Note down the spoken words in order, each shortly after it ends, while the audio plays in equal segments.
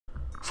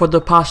For the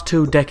past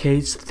 2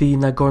 decades, the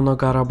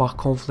Nagorno-Karabakh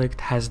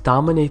conflict has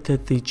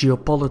dominated the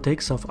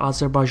geopolitics of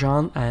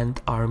Azerbaijan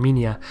and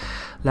Armenia.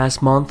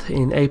 Last month,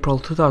 in April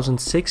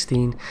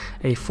 2016,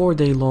 a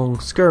 4-day-long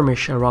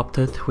skirmish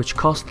erupted which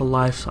cost the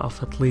lives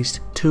of at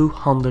least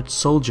 200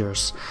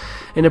 soldiers.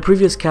 In a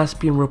previous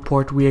Caspian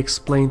report, we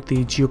explained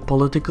the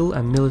geopolitical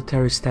and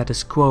military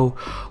status quo.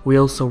 We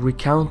also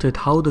recounted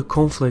how the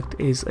conflict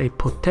is a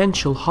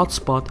potential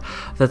hotspot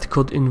that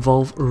could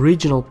involve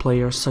regional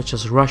players such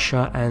as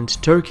Russia and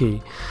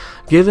Turkey.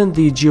 Given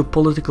the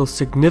geopolitical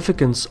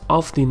significance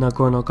of the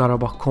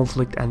Nagorno-Karabakh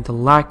conflict and the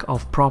lack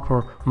of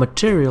proper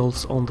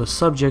materials on the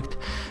subject,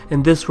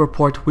 in this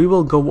report we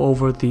will go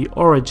over the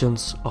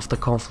origins of the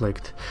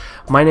conflict.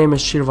 My name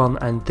is Shirvan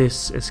and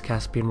this is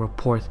Caspian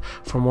Report.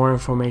 For more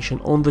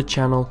information on the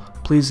channel,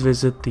 please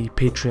visit the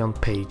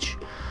Patreon page.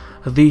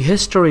 The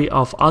history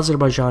of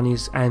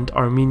Azerbaijanis and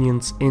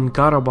Armenians in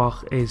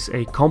Karabakh is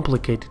a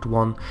complicated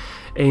one.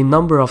 A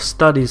number of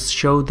studies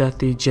show that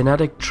the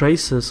genetic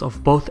traces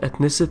of both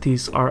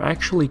ethnicities are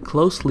actually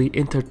closely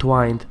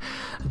intertwined.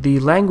 The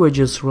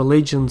languages,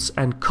 religions,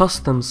 and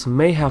customs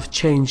may have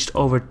changed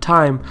over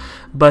time,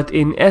 but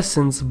in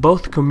essence,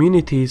 both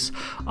communities,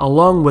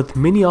 along with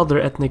many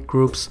other ethnic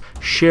groups,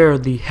 share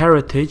the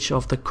heritage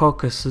of the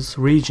Caucasus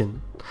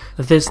region.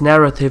 This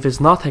narrative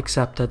is not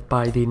accepted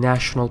by the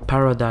national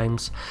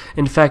paradigms.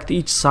 In fact,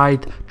 each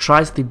side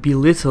tries to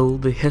belittle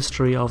the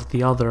history of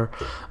the other,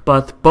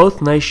 but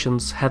both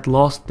nations had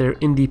lost their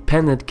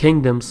independent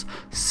kingdoms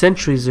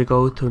centuries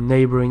ago to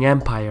neighboring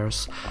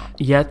empires.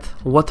 Yet,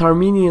 what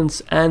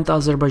Armenians and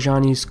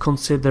Azerbaijanis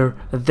consider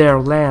their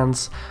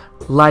lands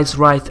lies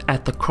right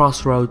at the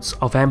crossroads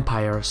of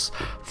empires.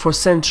 For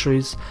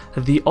centuries,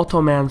 the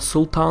Ottoman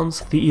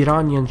sultans, the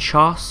Iranian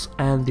shahs,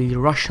 and the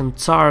Russian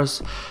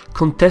tsars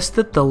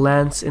contested the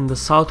lands in the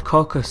South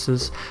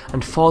Caucasus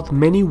and fought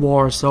many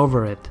wars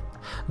over it.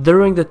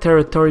 During the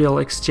territorial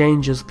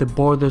exchanges, the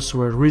borders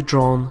were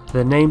redrawn,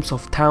 the names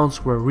of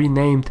towns were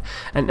renamed,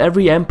 and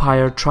every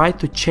empire tried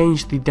to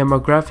change the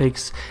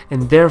demographics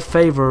in their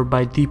favor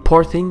by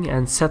deporting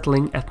and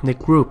settling ethnic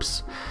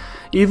groups.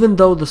 Even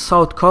though the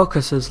South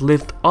Caucasus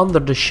lived under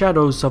the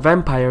shadows of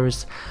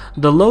empires,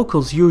 the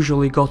locals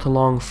usually got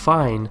along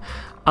fine.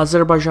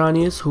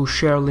 Azerbaijanis, who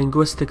share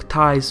linguistic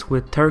ties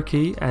with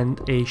Turkey and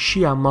a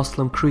Shia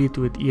Muslim creed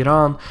with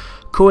Iran,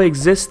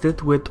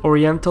 coexisted with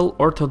Oriental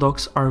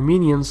Orthodox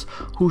Armenians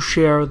who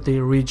share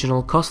the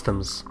regional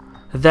customs.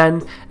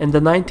 Then, in the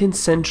 19th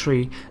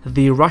century,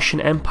 the Russian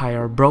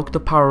Empire broke the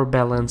power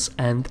balance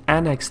and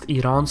annexed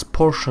Iran's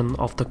portion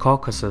of the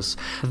Caucasus.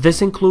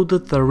 This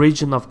included the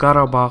region of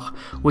Karabakh,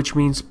 which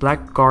means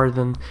Black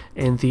Garden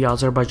in the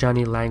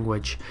Azerbaijani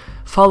language.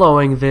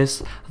 Following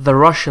this, the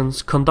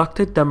Russians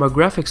conducted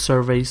demographic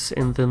surveys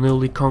in the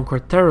newly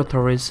conquered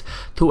territories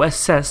to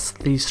assess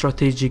the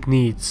strategic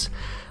needs.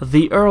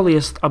 The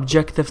earliest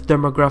objective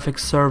demographic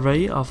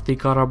survey of the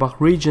Karabakh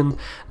region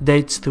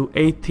dates to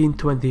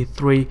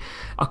 1823.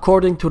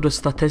 According to the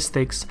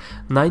statistics,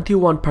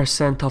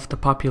 91% of the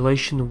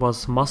population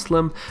was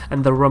Muslim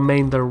and the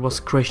remainder was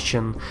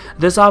Christian.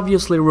 This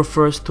obviously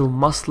refers to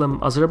Muslim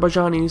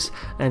Azerbaijanis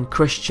and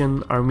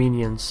Christian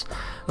Armenians.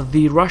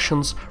 The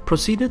Russians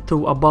proceeded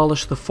to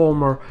abolish the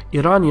former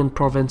Iranian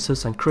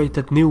provinces and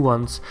created new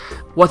ones.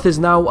 What is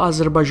now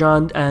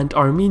Azerbaijan and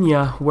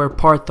Armenia were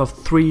part of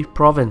 3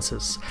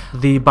 provinces: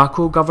 the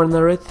Baku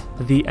Governorate,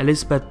 the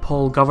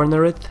Elizabethpol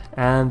Governorate,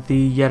 and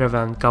the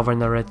Yerevan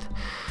Governorate.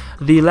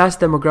 The last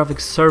demographic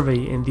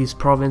survey in these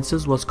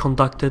provinces was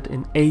conducted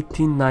in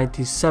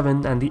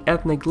 1897 and the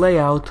ethnic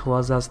layout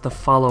was as the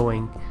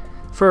following.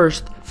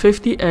 First,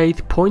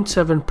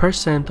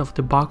 58.7% of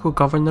the Baku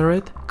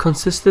Governorate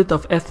consisted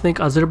of ethnic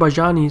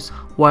Azerbaijanis,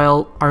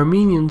 while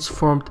Armenians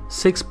formed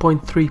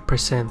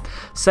 6.3%.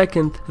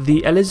 Second,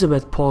 the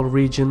Elizabethpol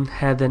region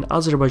had an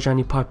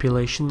Azerbaijani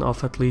population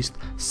of at least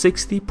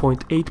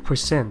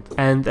 60.8%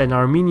 and an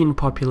Armenian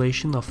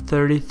population of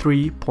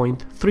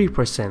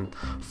 33.3%.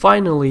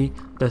 Finally,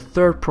 the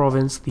third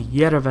province, the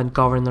Yerevan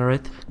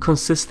Governorate,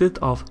 consisted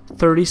of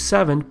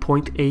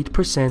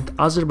 37.8%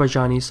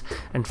 Azerbaijanis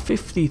and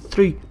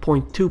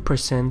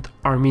 53.2%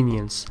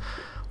 Armenians.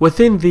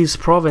 Within these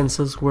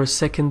provinces were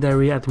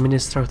secondary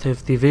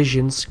administrative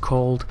divisions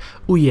called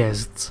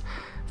uyezds.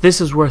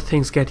 This is where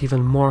things get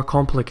even more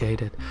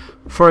complicated.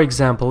 For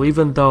example,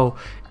 even though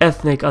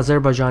ethnic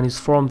Azerbaijanis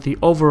formed the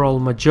overall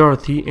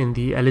majority in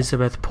the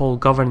Elizabethpol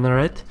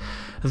Governorate,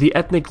 the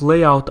ethnic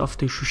layout of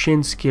the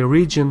Shushinsky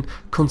region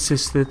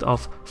consisted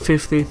of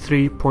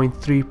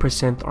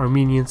 53.3%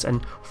 Armenians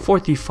and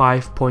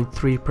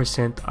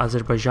 45.3%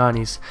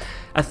 Azerbaijanis.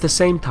 At the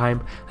same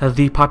time,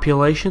 the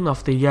population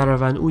of the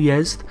Yerevan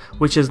Uyezd,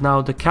 which is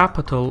now the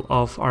capital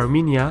of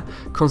Armenia,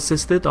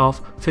 consisted of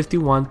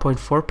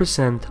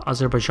 51.4%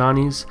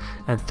 Azerbaijanis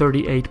and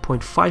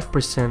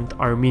 38.5%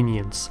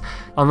 Armenians.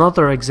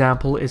 Another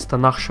example is the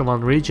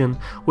Nakhchivan region,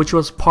 which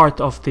was part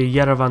of the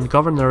Yerevan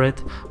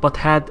Governorate but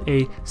had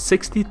a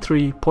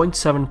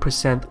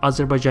 63.7%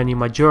 Azerbaijani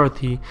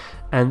majority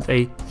and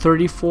a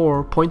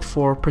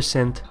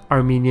 34.4%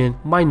 Armenian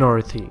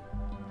minority.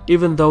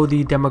 Even though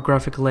the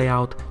demographic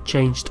layout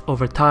changed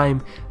over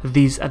time,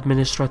 these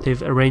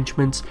administrative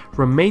arrangements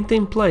remained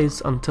in place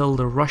until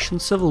the Russian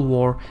Civil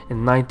War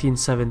in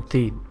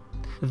 1917.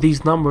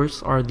 These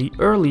numbers are the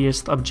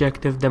earliest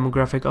objective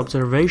demographic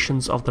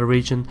observations of the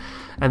region,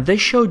 and they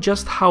show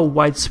just how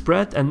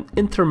widespread and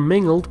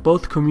intermingled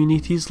both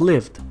communities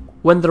lived.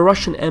 When the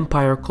Russian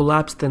Empire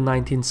collapsed in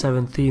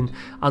 1917,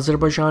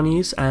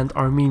 Azerbaijanis and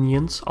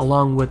Armenians,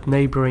 along with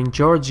neighboring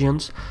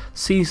Georgians,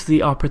 seized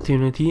the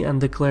opportunity and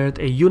declared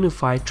a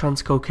unified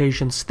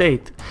Transcaucasian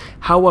state.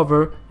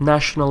 However,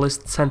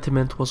 nationalist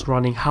sentiment was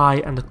running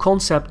high and the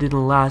concept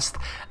didn't last,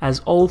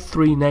 as all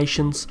three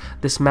nations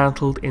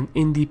dismantled in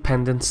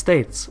independent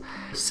states.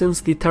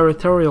 Since the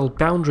territorial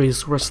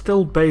boundaries were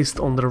still based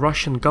on the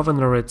Russian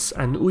governorates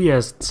and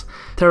uyezds,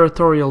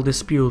 territorial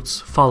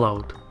disputes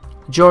followed.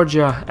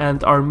 Georgia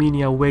and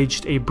Armenia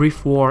waged a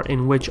brief war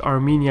in which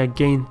Armenia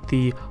gained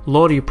the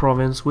Lori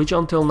province, which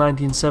until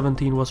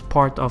 1917 was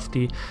part of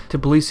the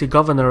Tbilisi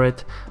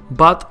Governorate,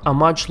 but a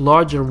much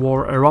larger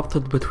war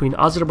erupted between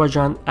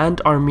Azerbaijan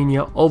and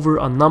Armenia over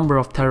a number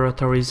of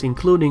territories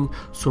including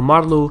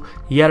Sumarlu,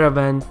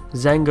 Yerevan,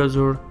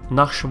 Zangezur,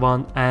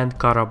 Nakhchivan and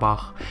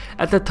Karabakh.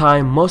 At the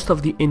time, most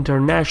of the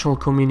international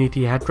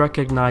community had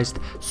recognized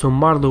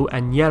Sumarlu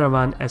and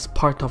Yerevan as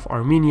part of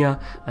Armenia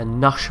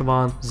and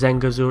Nakhchivan,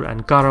 Zangezur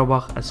and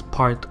Karabakh as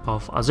part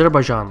of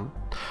Azerbaijan.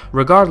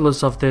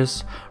 Regardless of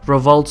this,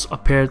 revolts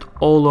appeared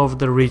all over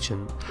the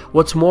region.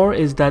 What's more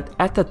is that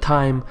at the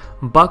time,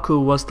 Baku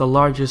was the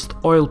largest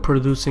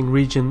oil-producing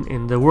region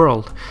in the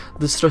world.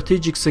 The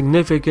strategic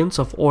significance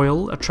of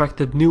oil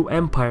attracted new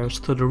empires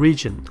to the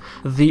region.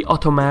 The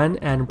Ottoman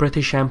and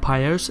British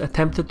empires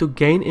attempted to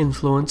gain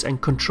influence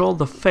and control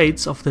the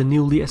fates of the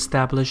newly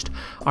established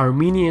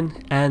Armenian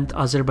and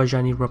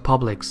Azerbaijani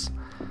republics.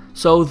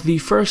 So the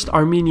First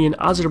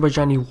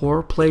Armenian-Azerbaijani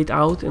War played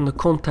out in the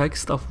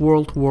context of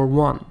World War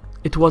I.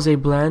 It was a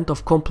blend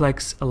of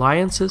complex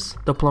alliances,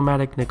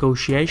 diplomatic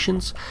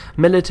negotiations,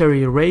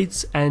 military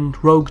raids, and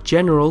rogue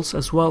generals,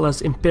 as well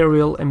as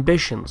imperial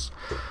ambitions.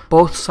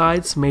 Both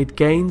sides made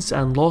gains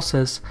and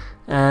losses,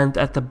 and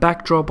at the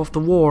backdrop of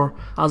the war,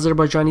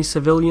 Azerbaijani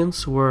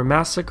civilians were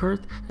massacred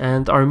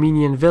and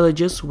Armenian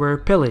villages were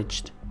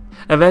pillaged.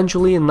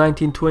 Eventually, in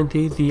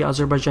 1920, the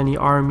Azerbaijani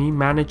army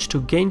managed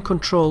to gain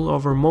control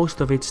over most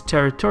of its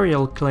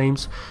territorial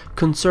claims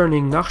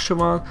concerning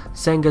Nakhchivan,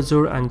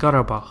 Zangezur and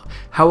Karabakh.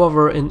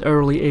 However, in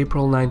early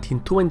April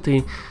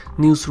 1920,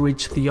 news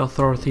reached the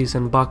authorities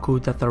in Baku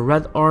that the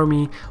Red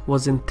Army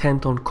was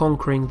intent on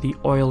conquering the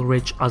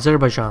oil-rich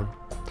Azerbaijan.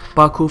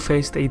 Baku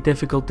faced a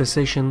difficult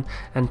decision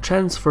and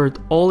transferred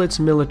all its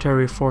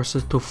military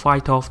forces to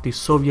fight off the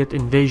Soviet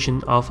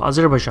invasion of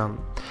Azerbaijan.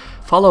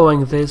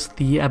 Following this,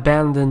 the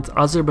abandoned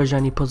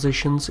Azerbaijani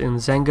positions in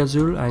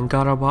Zangezur and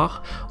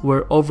Karabakh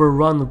were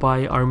overrun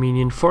by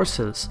Armenian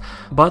forces,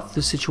 but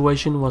the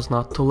situation was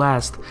not to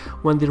last.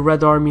 When the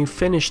Red Army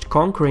finished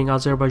conquering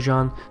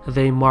Azerbaijan,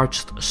 they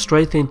marched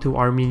straight into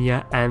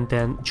Armenia and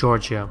then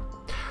Georgia.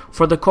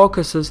 For the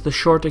Caucasus, the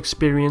short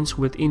experience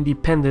with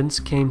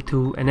independence came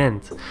to an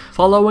end.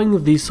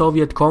 Following the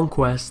Soviet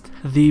conquest,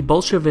 the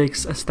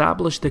Bolsheviks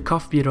established the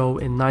Kafbiro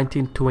in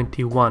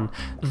 1921.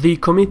 The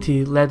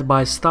committee, led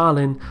by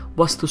Stalin,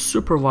 was to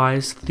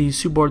supervise the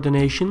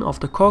subordination of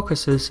the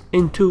Caucasus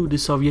into the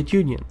Soviet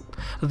Union.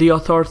 The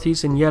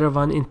authorities in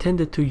Yerevan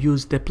intended to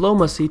use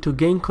diplomacy to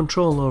gain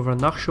control over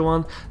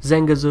Nakhchivan,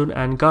 Zangezur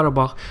and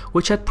Karabakh,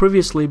 which had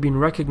previously been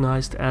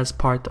recognized as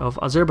part of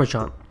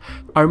Azerbaijan.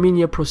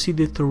 Armenia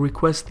proceeded to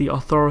request the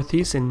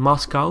authorities in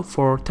Moscow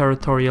for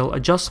territorial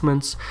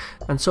adjustments,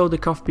 and so the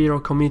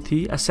Kafbiro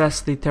Committee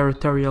assessed the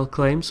territorial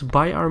claims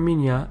by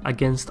Armenia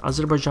against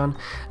Azerbaijan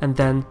and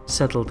then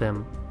settled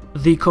them.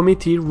 The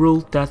committee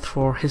ruled that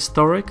for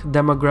historic,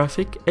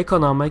 demographic,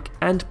 economic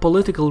and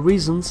political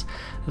reasons,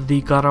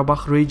 the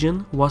Karabakh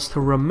region was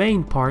to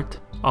remain part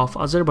of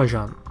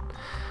Azerbaijan.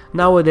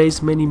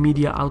 Nowadays, many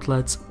media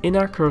outlets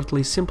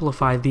inaccurately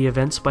simplify the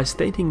events by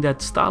stating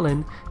that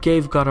Stalin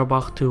gave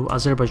Karabakh to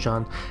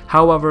Azerbaijan.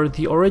 However,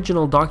 the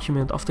original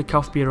document of the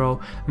Kafbiro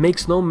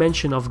makes no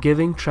mention of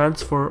giving,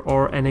 transfer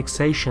or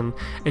annexation.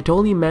 It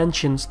only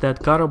mentions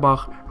that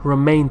Karabakh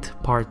remained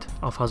part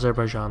of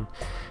Azerbaijan.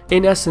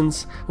 In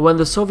essence, when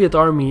the Soviet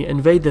army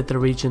invaded the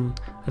region,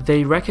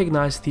 they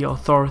recognized the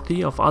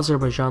authority of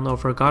Azerbaijan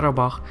over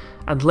Karabakh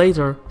and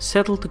later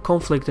settled the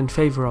conflict in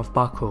favor of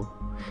Baku.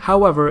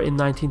 However, in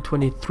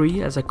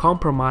 1923, as a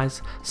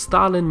compromise,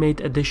 Stalin made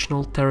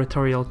additional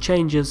territorial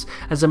changes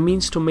as a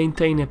means to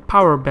maintain a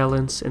power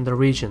balance in the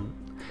region.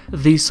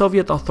 The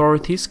Soviet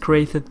authorities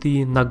created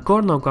the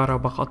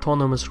Nagorno-Karabakh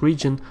Autonomous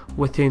Region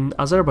within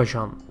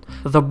Azerbaijan.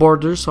 The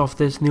borders of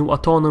this new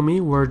autonomy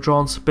were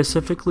drawn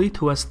specifically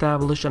to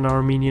establish an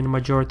Armenian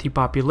majority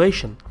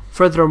population.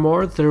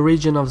 Furthermore, the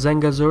region of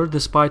Zangezur,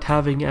 despite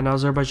having an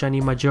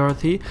Azerbaijani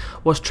majority,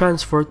 was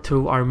transferred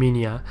to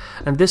Armenia,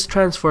 and this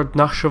transferred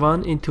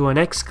Nakhchivan into an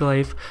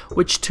exclave,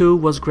 which too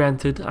was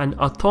granted an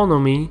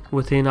autonomy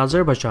within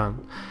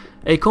Azerbaijan.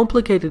 A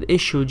complicated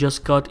issue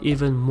just got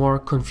even more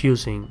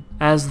confusing.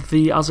 As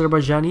the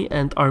Azerbaijani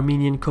and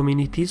Armenian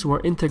communities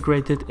were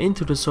integrated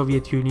into the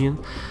Soviet Union,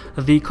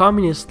 the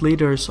communist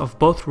leaders of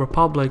both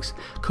republics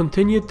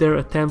continued their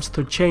attempts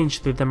to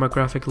change the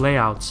demographic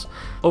layouts.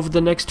 Over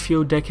the next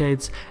few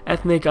decades,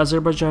 ethnic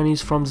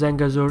Azerbaijanis from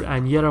Zangezur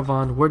and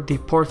Yerevan were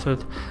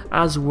deported,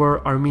 as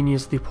were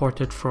Armenians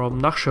deported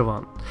from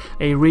Nakhchivan.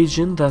 A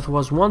region that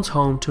was once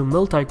home to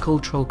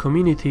multicultural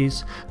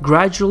communities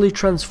gradually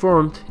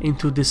transformed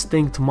into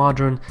distinct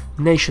modern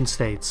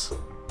nation-states.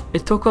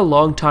 It took a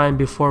long time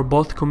before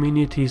both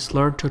communities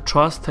learned to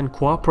trust and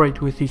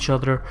cooperate with each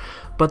other,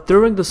 but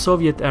during the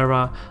Soviet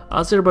era,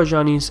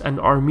 Azerbaijanis and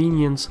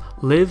Armenians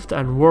lived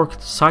and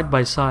worked side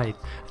by side.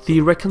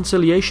 The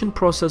reconciliation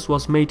process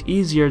was made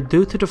easier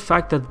due to the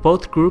fact that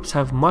both groups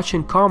have much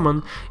in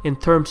common in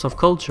terms of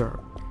culture.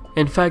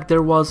 In fact,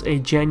 there was a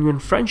genuine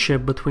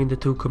friendship between the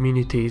two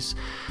communities.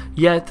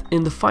 Yet,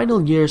 in the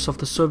final years of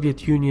the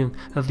Soviet Union,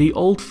 the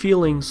old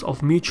feelings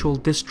of mutual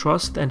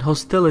distrust and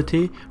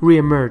hostility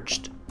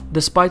re-emerged.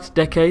 Despite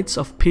decades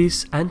of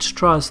peace and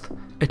trust,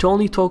 it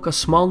only took a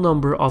small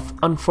number of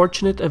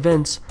unfortunate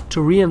events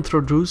to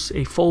reintroduce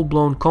a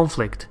full-blown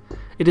conflict.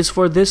 It is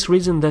for this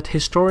reason that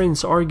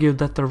historians argue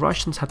that the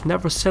Russians had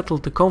never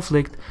settled the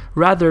conflict,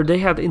 rather they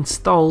had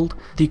installed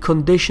the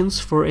conditions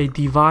for a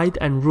divide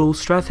and rule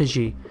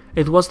strategy.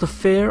 It was the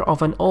fear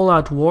of an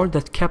all-out war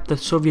that kept the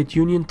Soviet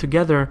Union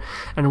together,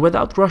 and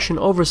without Russian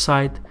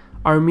oversight,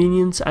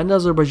 Armenians and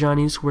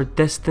Azerbaijanis were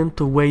destined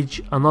to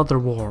wage another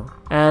war.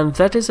 And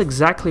that is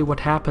exactly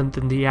what happened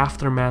in the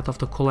aftermath of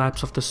the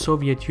collapse of the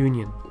Soviet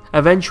Union.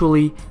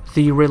 Eventually,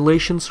 the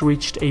relations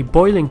reached a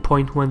boiling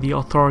point when the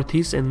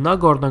authorities in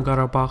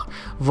Nagorno-Karabakh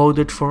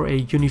voted for a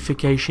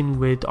unification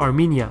with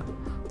Armenia.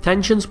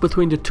 Tensions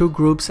between the two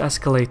groups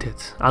escalated.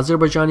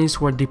 Azerbaijanis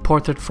were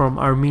deported from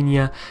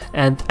Armenia,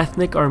 and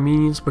ethnic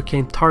Armenians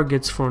became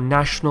targets for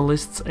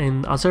nationalists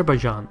in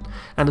Azerbaijan,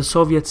 and the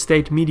Soviet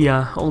state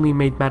media only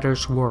made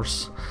matters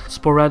worse.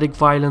 Sporadic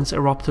violence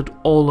erupted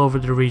all over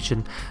the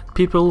region.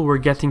 People were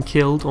getting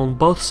killed on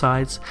both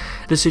sides.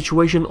 The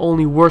situation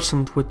only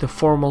worsened with the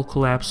formal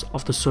collapse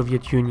of the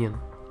Soviet Union.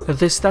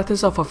 This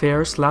status of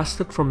affairs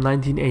lasted from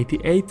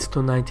 1988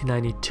 to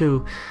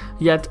 1992,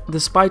 yet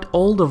despite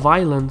all the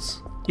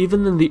violence,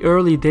 even in the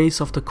early days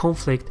of the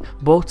conflict,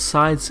 both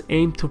sides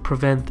aimed to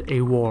prevent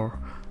a war.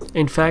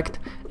 In fact,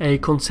 a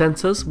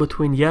consensus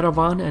between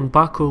Yerevan and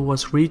Baku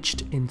was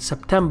reached in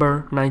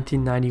September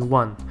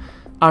 1991.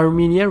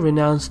 Armenia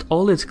renounced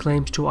all its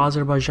claims to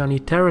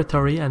Azerbaijani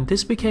territory, and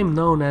this became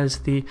known as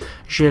the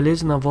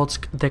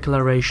Zheleznovodsk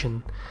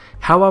Declaration.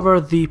 However,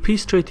 the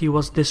peace treaty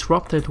was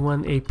disrupted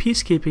when a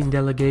peacekeeping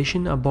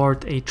delegation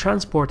aboard a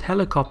transport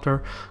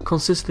helicopter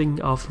consisting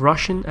of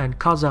Russian and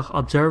Kazakh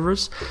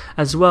observers,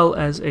 as well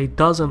as a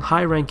dozen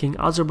high-ranking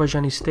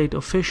Azerbaijani state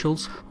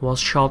officials,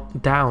 was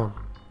shot down.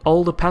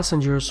 All the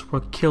passengers were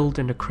killed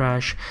in the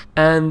crash,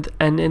 and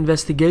an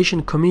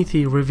investigation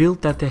committee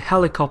revealed that the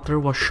helicopter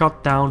was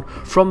shot down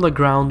from the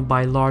ground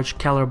by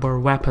large-caliber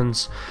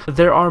weapons.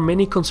 There are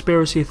many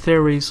conspiracy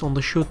theories on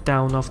the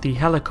shoot-down of the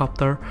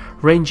helicopter,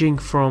 ranging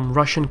from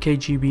Russian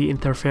KGB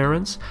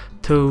interference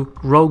to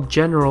rogue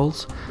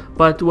generals,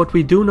 but what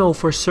we do know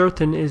for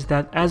certain is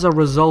that as a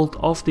result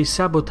of the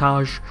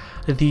sabotage,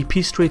 the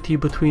peace treaty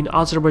between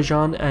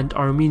Azerbaijan and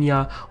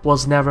Armenia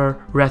was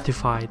never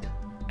ratified.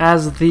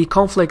 As the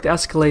conflict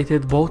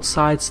escalated, both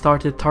sides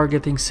started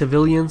targeting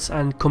civilians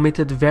and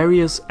committed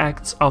various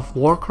acts of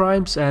war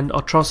crimes and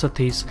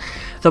atrocities.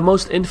 The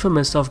most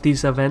infamous of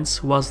these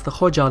events was the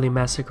Khojaly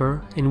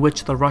massacre, in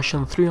which the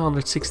Russian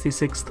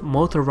 366th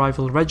Motor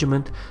Rifle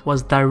Regiment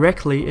was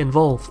directly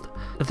involved.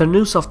 The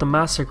news of the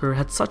massacre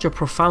had such a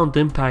profound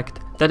impact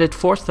that it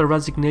forced the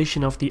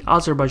resignation of the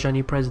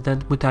Azerbaijani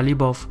president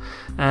Mutalibov,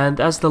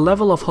 and as the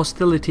level of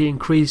hostility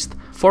increased,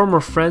 former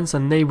friends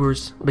and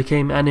neighbors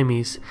became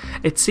enemies.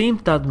 It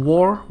seemed that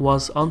war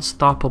was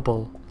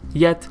unstoppable.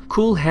 Yet,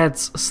 cool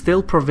heads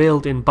still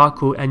prevailed in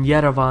Baku and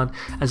Yerevan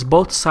as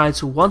both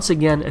sides once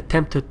again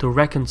attempted to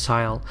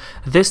reconcile.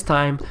 This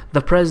time,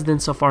 the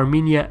presidents of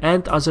Armenia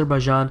and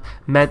Azerbaijan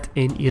met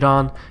in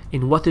Iran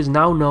in what is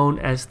now known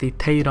as the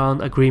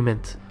Tehran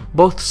Agreement.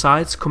 Both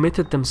sides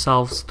committed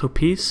themselves to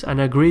peace and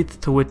agreed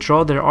to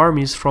withdraw their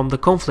armies from the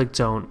conflict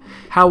zone.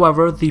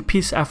 However, the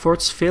peace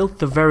efforts failed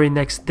the very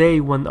next day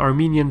when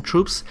Armenian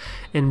troops,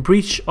 in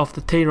breach of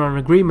the Tehran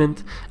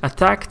Agreement,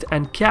 attacked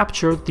and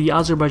captured the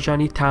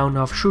Azerbaijani town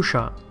of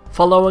Shusha.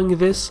 Following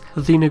this,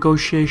 the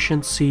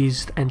negotiations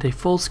ceased and a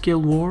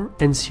full-scale war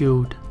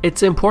ensued.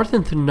 It's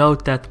important to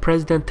note that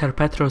President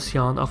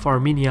Ter-Petrosyan of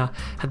Armenia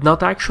had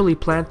not actually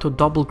planned to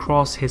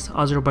double-cross his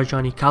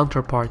Azerbaijani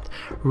counterpart.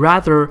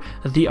 Rather,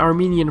 the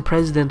Armenian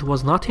president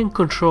was not in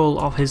control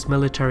of his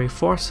military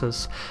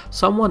forces.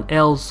 Someone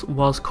else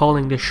was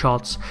calling the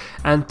shots,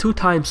 and 2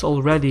 times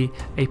already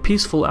a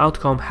peaceful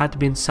outcome had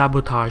been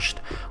sabotaged.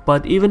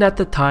 But even at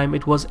the time,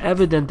 it was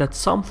evident that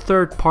some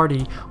third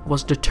party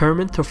was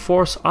determined to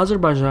force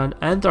Azerbaijan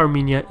and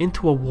Armenia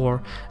into a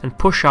war and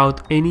push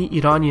out any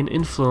Iranian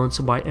influence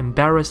by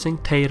embarrassing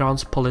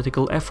Tehran's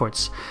political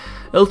efforts.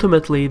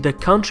 Ultimately, the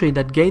country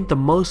that gained the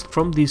most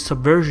from these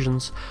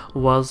subversions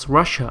was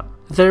Russia.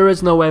 There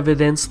is no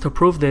evidence to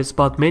prove this,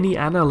 but many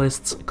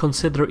analysts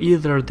consider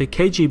either the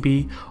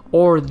KGB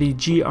or the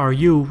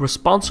GRU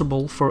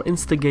responsible for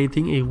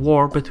instigating a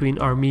war between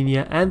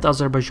Armenia and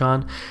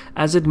Azerbaijan,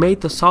 as it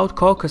made the South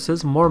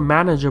Caucasus more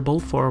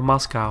manageable for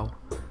Moscow.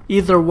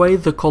 Either way,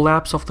 the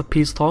collapse of the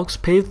peace talks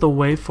paved the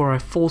way for a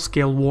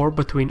full-scale war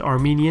between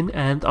Armenian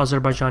and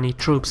Azerbaijani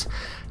troops.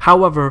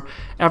 However,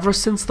 ever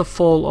since the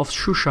fall of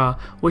Shusha,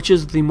 which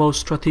is the most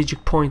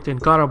strategic point in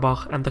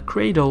Karabakh and the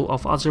cradle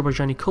of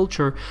Azerbaijani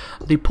culture,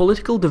 the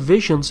political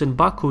divisions in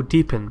Baku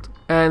deepened.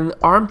 An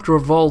armed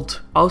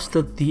revolt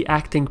ousted the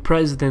acting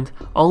president,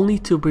 only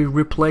to be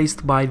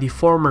replaced by the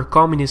former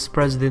communist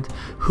president,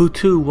 who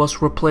too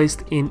was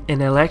replaced in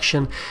an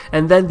election,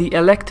 and then the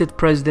elected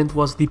president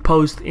was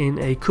deposed in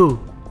a coup.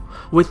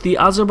 With the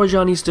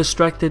Azerbaijanis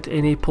distracted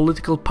in a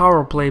political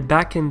power play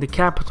back in the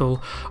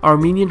capital,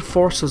 Armenian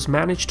forces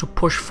managed to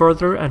push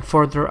further and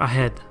further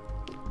ahead.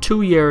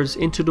 2 years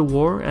into the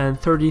war and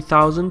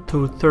 30,000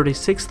 to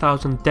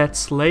 36,000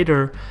 deaths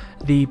later,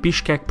 the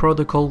Bishkek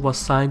Protocol was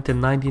signed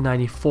in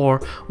 1994,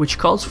 which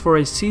calls for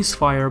a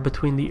ceasefire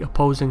between the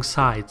opposing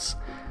sides.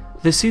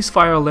 The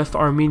ceasefire left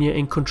Armenia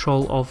in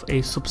control of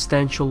a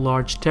substantial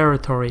large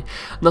territory.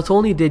 Not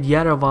only did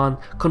Yerevan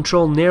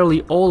control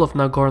nearly all of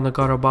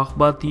Nagorno-Karabakh,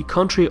 but the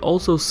country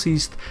also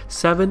seized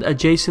 7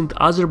 adjacent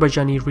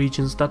Azerbaijani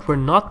regions that were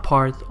not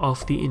part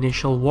of the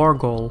initial war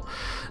goal.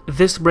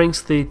 This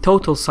brings the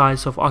total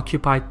size of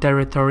occupied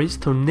territories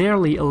to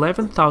nearly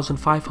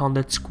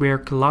 11,500 square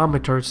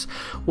kilometers,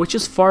 which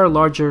is far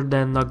larger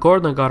than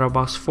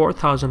Nagorno-Karabakh's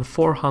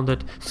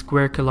 4,400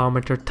 square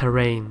kilometer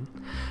terrain.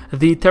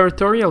 The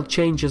territorial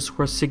changes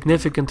were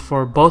significant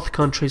for both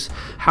countries,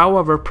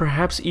 however,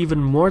 perhaps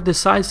even more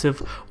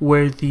decisive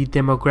were the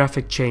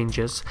demographic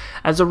changes.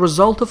 As a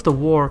result of the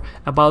war,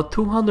 about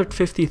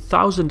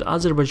 250,000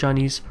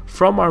 Azerbaijanis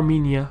from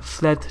Armenia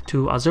fled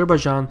to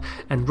Azerbaijan,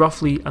 and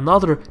roughly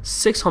another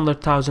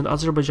 600,000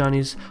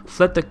 Azerbaijanis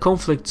fled the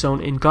conflict zone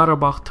in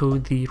Karabakh to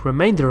the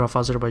remainder of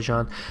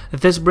Azerbaijan.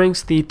 This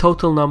brings the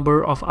total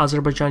number of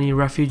Azerbaijani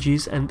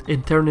refugees and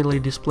internally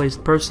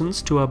displaced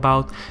persons to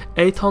about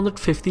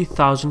 850,000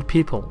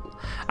 people.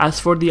 As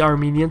for the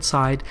Armenian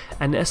side,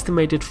 an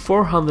estimated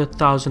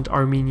 400,000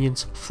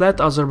 Armenians fled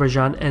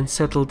Azerbaijan and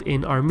settled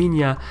in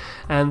Armenia,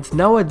 and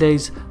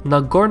nowadays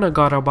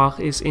Nagorno-Karabakh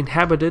is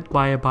inhabited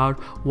by about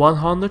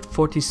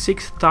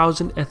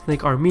 146,000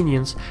 ethnic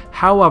Armenians.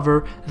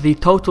 However, the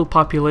total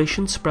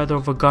population spread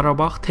over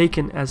Karabakh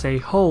taken as a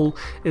whole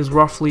is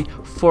roughly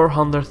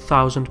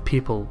 400,000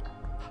 people.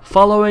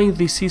 Following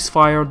the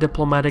ceasefire,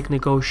 diplomatic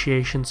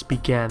negotiations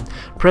began.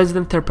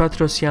 President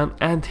Ter-Petrosyan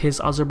and his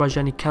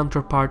Azerbaijani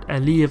counterpart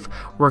Aliyev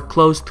were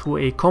close to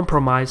a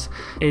compromise.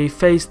 A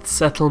phased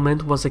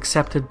settlement was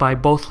accepted by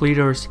both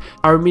leaders.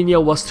 Armenia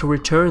was to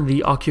return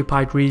the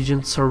occupied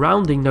regions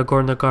surrounding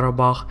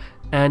Nagorno-Karabakh,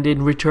 and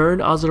in return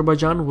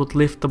Azerbaijan would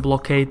lift the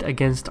blockade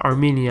against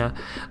Armenia.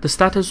 The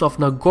status of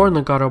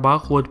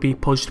Nagorno-Karabakh would be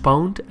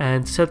postponed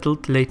and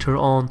settled later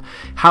on.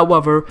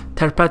 However,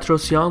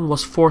 Ter-Petrosyan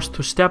was forced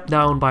to step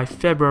down by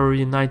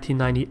February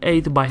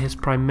 1998 by his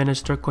Prime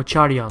Minister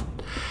Kocharyan.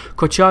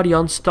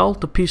 Kocharyan stalled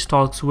the peace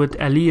talks with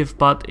Aliyev,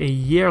 but a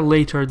year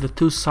later the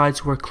two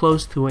sides were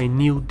close to a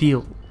new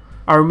deal.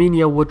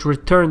 Armenia would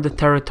return the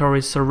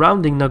territories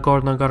surrounding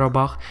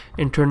Nagorno-Karabakh,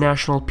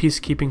 international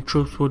peacekeeping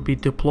troops would be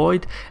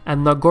deployed,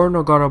 and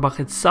Nagorno-Karabakh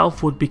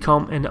itself would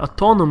become an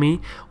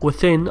autonomy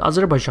within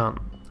Azerbaijan.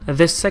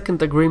 This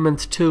second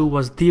agreement too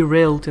was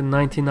derailed in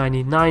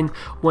 1999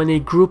 when a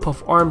group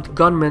of armed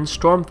gunmen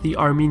stormed the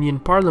Armenian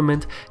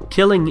parliament,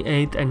 killing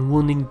 8 and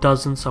wounding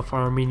dozens of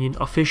Armenian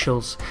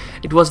officials.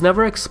 It was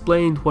never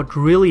explained what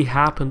really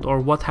happened or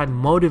what had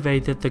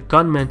motivated the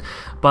gunmen,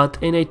 but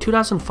in a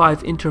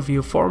 2005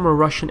 interview, former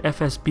Russian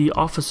FSB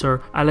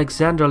officer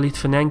Alexander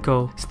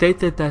Litvinenko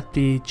stated that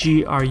the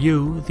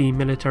GRU, the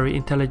military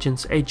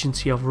intelligence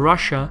agency of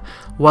Russia,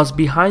 was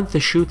behind the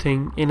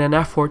shooting in an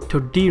effort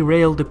to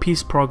derail the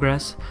peace process,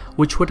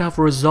 which would have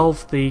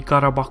resolved the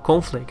Karabakh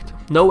conflict.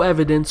 No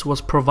evidence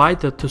was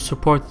provided to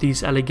support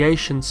these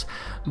allegations,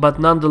 but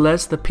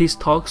nonetheless the peace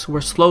talks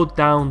were slowed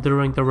down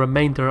during the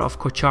remainder of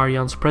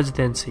Kocharyan's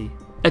presidency.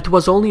 It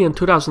was only in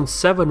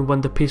 2007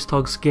 when the peace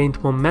talks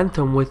gained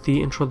momentum with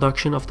the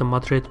introduction of the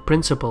Madrid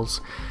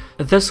Principles.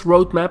 This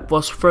roadmap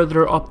was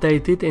further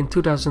updated in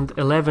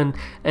 2011,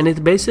 and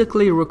it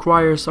basically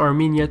requires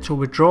Armenia to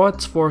withdraw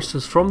its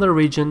forces from the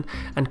region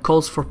and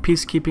calls for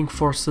peacekeeping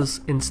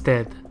forces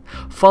instead.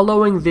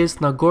 Following this,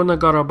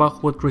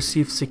 Nagorno-Karabakh would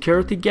receive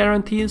security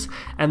guarantees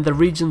and the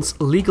region's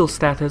legal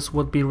status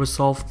would be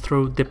resolved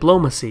through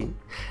diplomacy.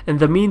 In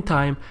the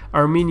meantime,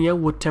 Armenia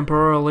would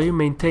temporarily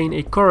maintain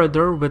a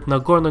corridor with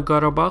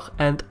Nagorno-Karabakh,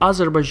 and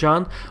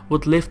Azerbaijan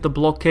would lift the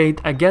blockade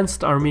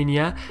against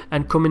Armenia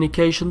and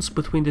communications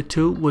between the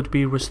two would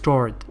be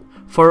restored.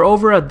 For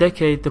over a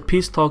decade, the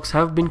peace talks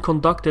have been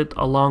conducted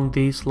along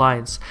these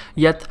lines,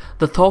 yet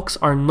the talks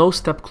are no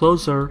step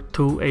closer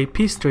to a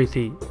peace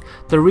treaty.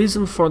 The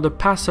reason for the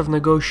passive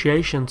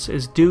negotiations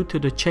is due to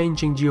the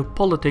changing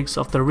geopolitics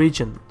of the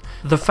region.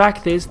 The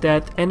fact is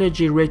that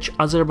energy-rich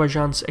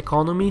Azerbaijan's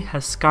economy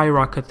has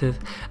skyrocketed,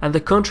 and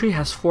the country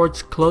has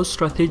forged close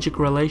strategic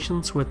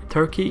relations with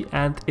Turkey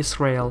and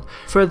Israel.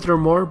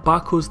 Furthermore,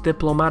 Baku's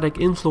diplomatic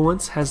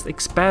influence has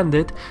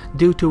expanded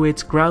due to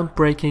its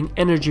groundbreaking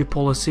energy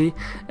policy,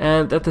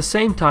 and at the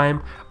same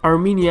time,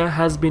 Armenia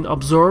has been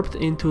absorbed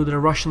into the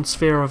Russian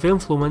sphere of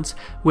influence,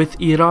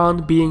 with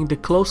Iran being the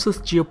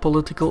closest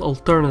geopolitical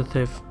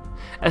alternative.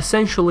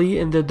 Essentially,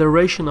 in the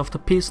duration of the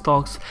peace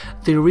talks,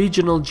 the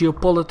regional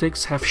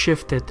geopolitics have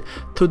shifted.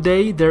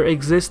 Today, there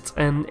exists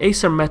an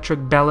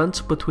asymmetric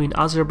balance between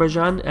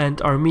Azerbaijan and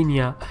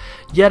Armenia.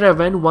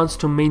 Yerevan wants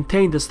to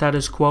maintain the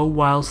status quo,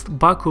 whilst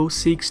Baku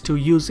seeks to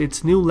use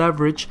its new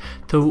leverage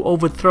to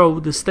overthrow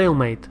the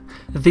stalemate.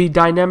 The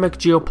dynamic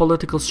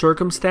geopolitical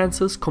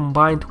circumstances,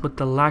 combined with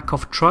the lack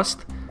of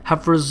trust,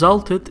 have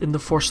resulted in the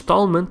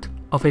forestallment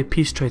of a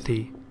peace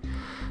treaty.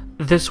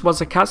 This was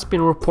a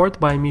Caspian Report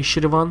by me,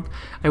 Shirvan.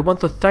 I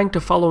want to thank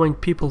the following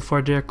people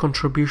for their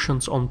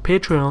contributions on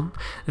Patreon.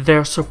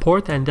 Their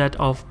support and that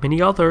of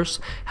many others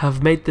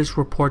have made this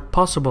report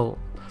possible.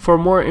 For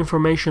more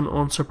information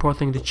on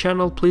supporting the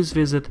channel, please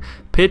visit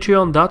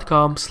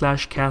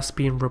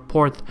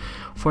patreon.com/CaspianReport.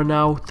 For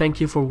now, thank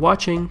you for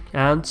watching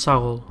and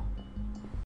sağ ol.